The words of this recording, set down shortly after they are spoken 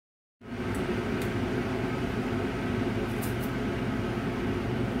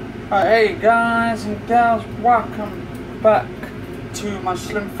Hey guys and gals, welcome back to my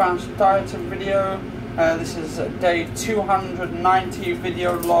Slimfast dieting video. This is day 290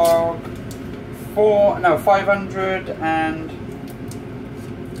 video log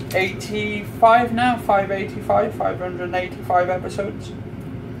 585 now, 585 episodes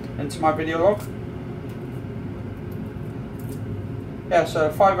into my video log. Yeah,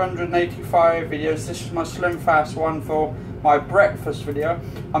 so 585 videos. This is my Slimfast one for my breakfast video.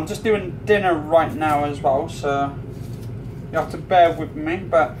 I'm just doing dinner right now as well, so you have to bear with me.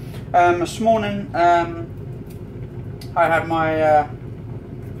 But this morning I had my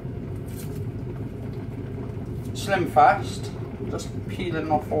Slimfast. Just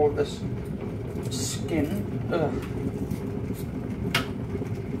peeling off all this skin. Ugh.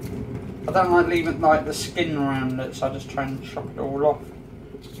 I don't like leaving like the skin around it, so I just try and chop it all off.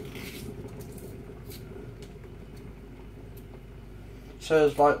 So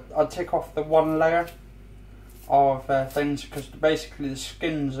it's like I take off the one layer of things, because basically the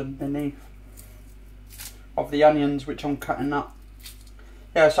skins underneath of the onions which I'm cutting up.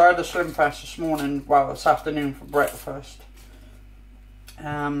 Yeah, so I had a Slimfast this morning, well this afternoon for breakfast,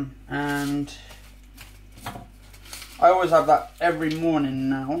 and I always have that every morning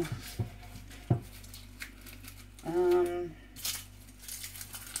now.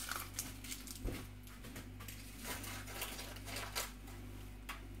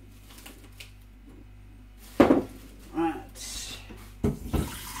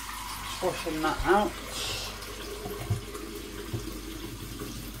 Washing that out.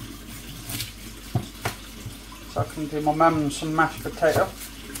 So I can do my mum some mashed potato.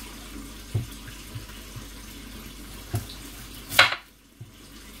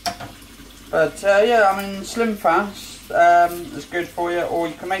 But yeah, I mean Slimfast is good for you, or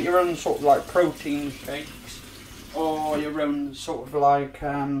you can make your own sort of like protein shakes, or your own sort of like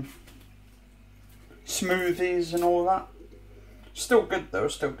smoothies and all that. Still good though,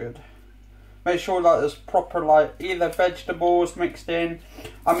 still good. Make sure like there's proper like either vegetables mixed in.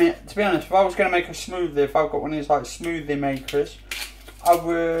 I mean, to be honest, if I was going to make a smoothie, if I've got one of these like smoothie makers, I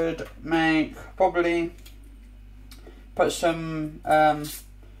would make, probably put some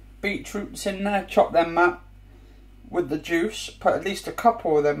beetroots in there, chop them up with the juice, put at least a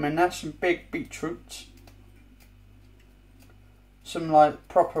couple of them in there, some big beetroots, some like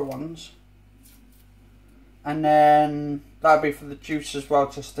proper ones, and then that'll be for the juice as well,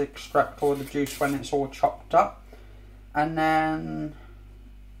 just to extract all the juice when it's all chopped up. And then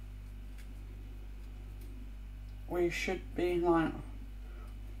we should be like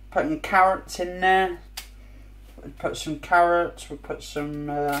putting carrots in there. We put some carrots, we put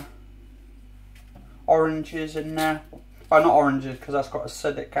some oranges in there. Well, not oranges, because that's got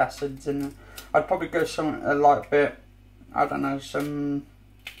acidic acids in it. I'd probably go something a light bit, I don't know, some...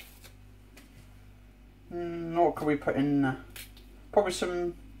 what could we put in there? Probably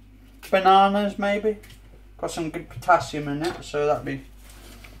some bananas, maybe. Got some good potassium in it, so that'd be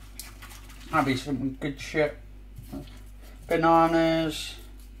some good shit. Bananas.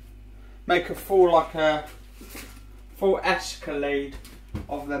 Make a full escalade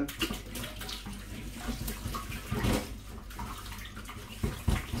of them.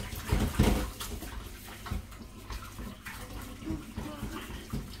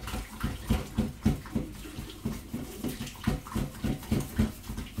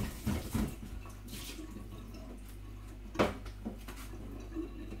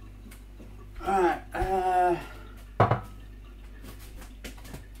 Alright,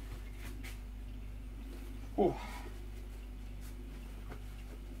 ooh.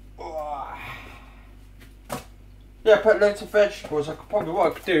 Yeah, put loads of vegetables. What I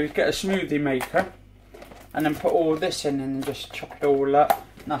could do is get a smoothie maker and then put all this in and just chop it all up,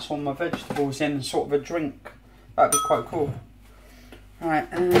 and that's all my vegetables in, sort of a drink. That'd be quite cool. Alright,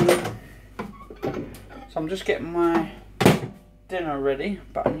 so I'm just getting my dinner ready,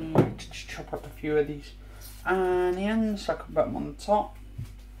 but I need to just chop up a few of these onions so I can put them on the top.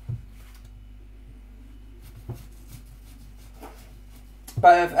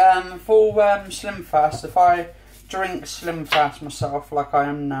 But for Slimfast, if I drink Slimfast myself like I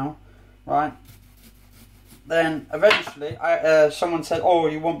am now, right, then eventually someone said, oh,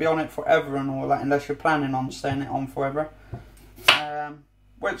 you won't be on it forever and all that, unless you're planning on staying it on forever,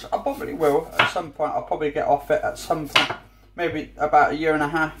 which I probably will at some point. I'll probably get off it at some point. Maybe about 1.5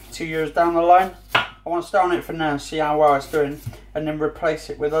 years, 2 years down the line. I want to stay on it for now, see how well it's doing, and then replace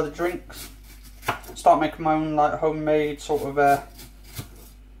it with other drinks. Start making my own like homemade sort of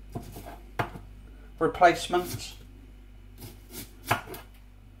replacements.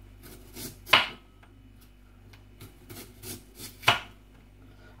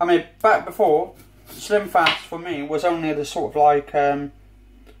 I mean, back before, Slimfast for me was only the sort of like a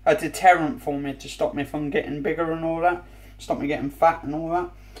deterrent for me to stop me from getting bigger and all that, stop me getting fat and all that.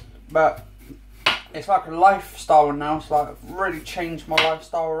 But it's like a lifestyle now. It's like really changed my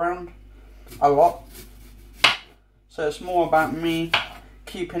lifestyle around a lot. So it's more about me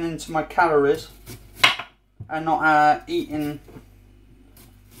keeping into my calories and not eating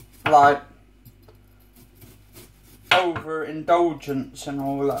like overindulgence and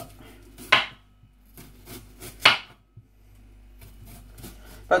all that.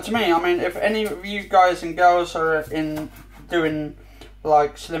 But to me, I mean, if any of you guys and girls are doing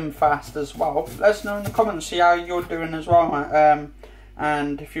like Slimfast as well, let us know in the comments, see how you're doing as well.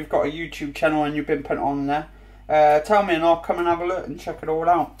 And if you've got a YouTube channel and you've been put on there, tell me and I'll come and have a look and check it all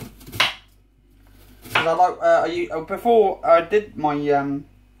out. Because I like, before I did my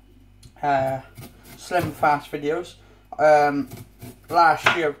Slimfast videos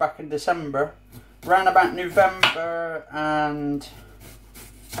last year, back in December, around about November and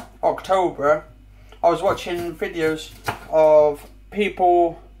October, I was watching videos of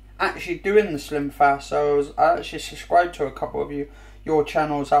people actually doing the Slimfast. So I actually subscribed to a couple of your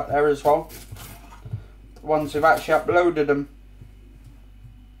channels out there as well, the ones who've actually uploaded them.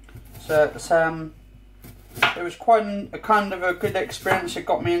 So it was quite a kind of a good experience. It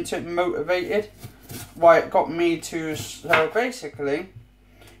got me into it, motivated. Why it got me to, so basically,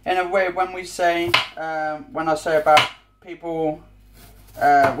 in a way, when we say, when I say about people,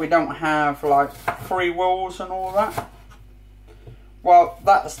 we don't have like free wills and all that. Well,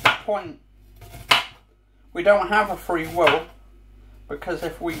 that's the point. We don't have a free will, because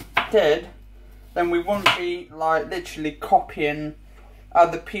if we did, then we wouldn't be like literally copying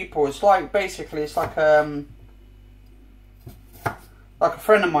other people. It's like, basically, it's like a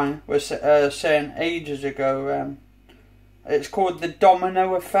friend of mine was saying ages ago. It's called the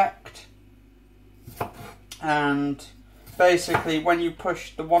domino effect, and basically when you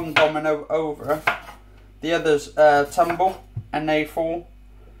push the one domino over, the others tumble and they fall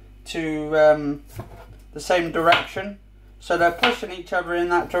to the same direction. So they're pushing each other in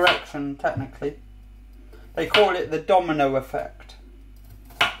that direction, technically. They call it the domino effect.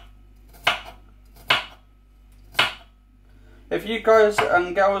 If you guys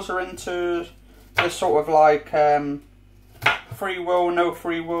and girls are into this sort of like free will, no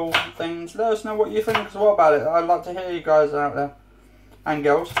free will things, let us know what you think as well about it. I'd like to hear you guys out there. And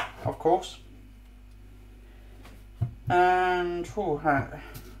girls, of course. And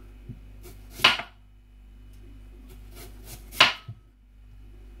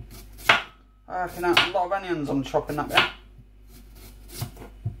I reckon that's a lot of onions I'm chopping up there.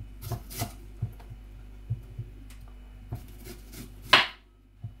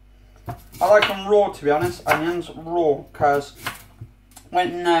 I like them raw, to be honest, onions raw, because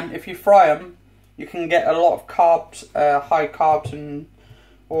when if you fry them, you can get a lot of carbs, high carbs and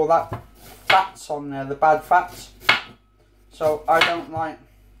all that fats on there, the bad fats. So I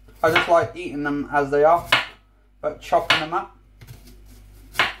just like eating them as they are, but chopping them up.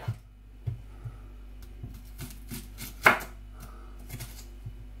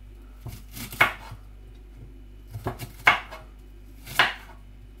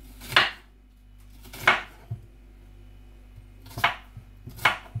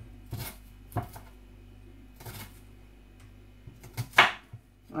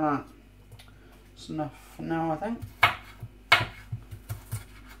 Right, that's enough for now, I think.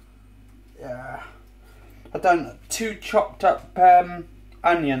 Yeah, I've done 2 chopped up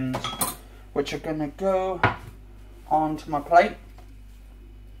onions, which are gonna go onto my plate.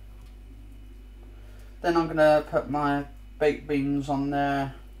 Then I'm gonna put my baked beans on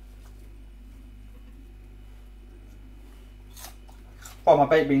there. Well, my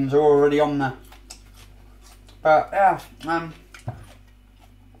baked beans are already on there, but yeah,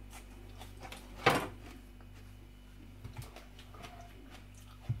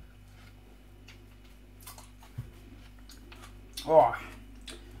 oh,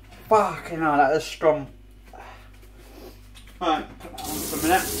 fucking hell, that is strong. Right, put that on for a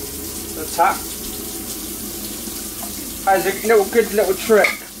minute. The tap. As a good little trick,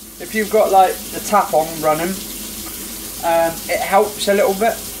 if you've got like the tap on running, it helps a little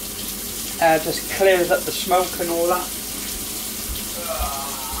bit. Just clears up the smoke and all that.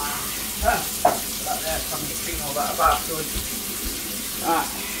 Put that there so I can clean all that up afterwards. Right.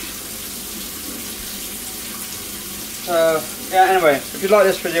 So yeah, anyway, if you like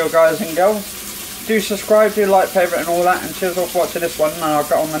this video, guys and girls, do subscribe, do like, favourite and all that, and cheers off watching this one, and I'll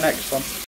get on the next one.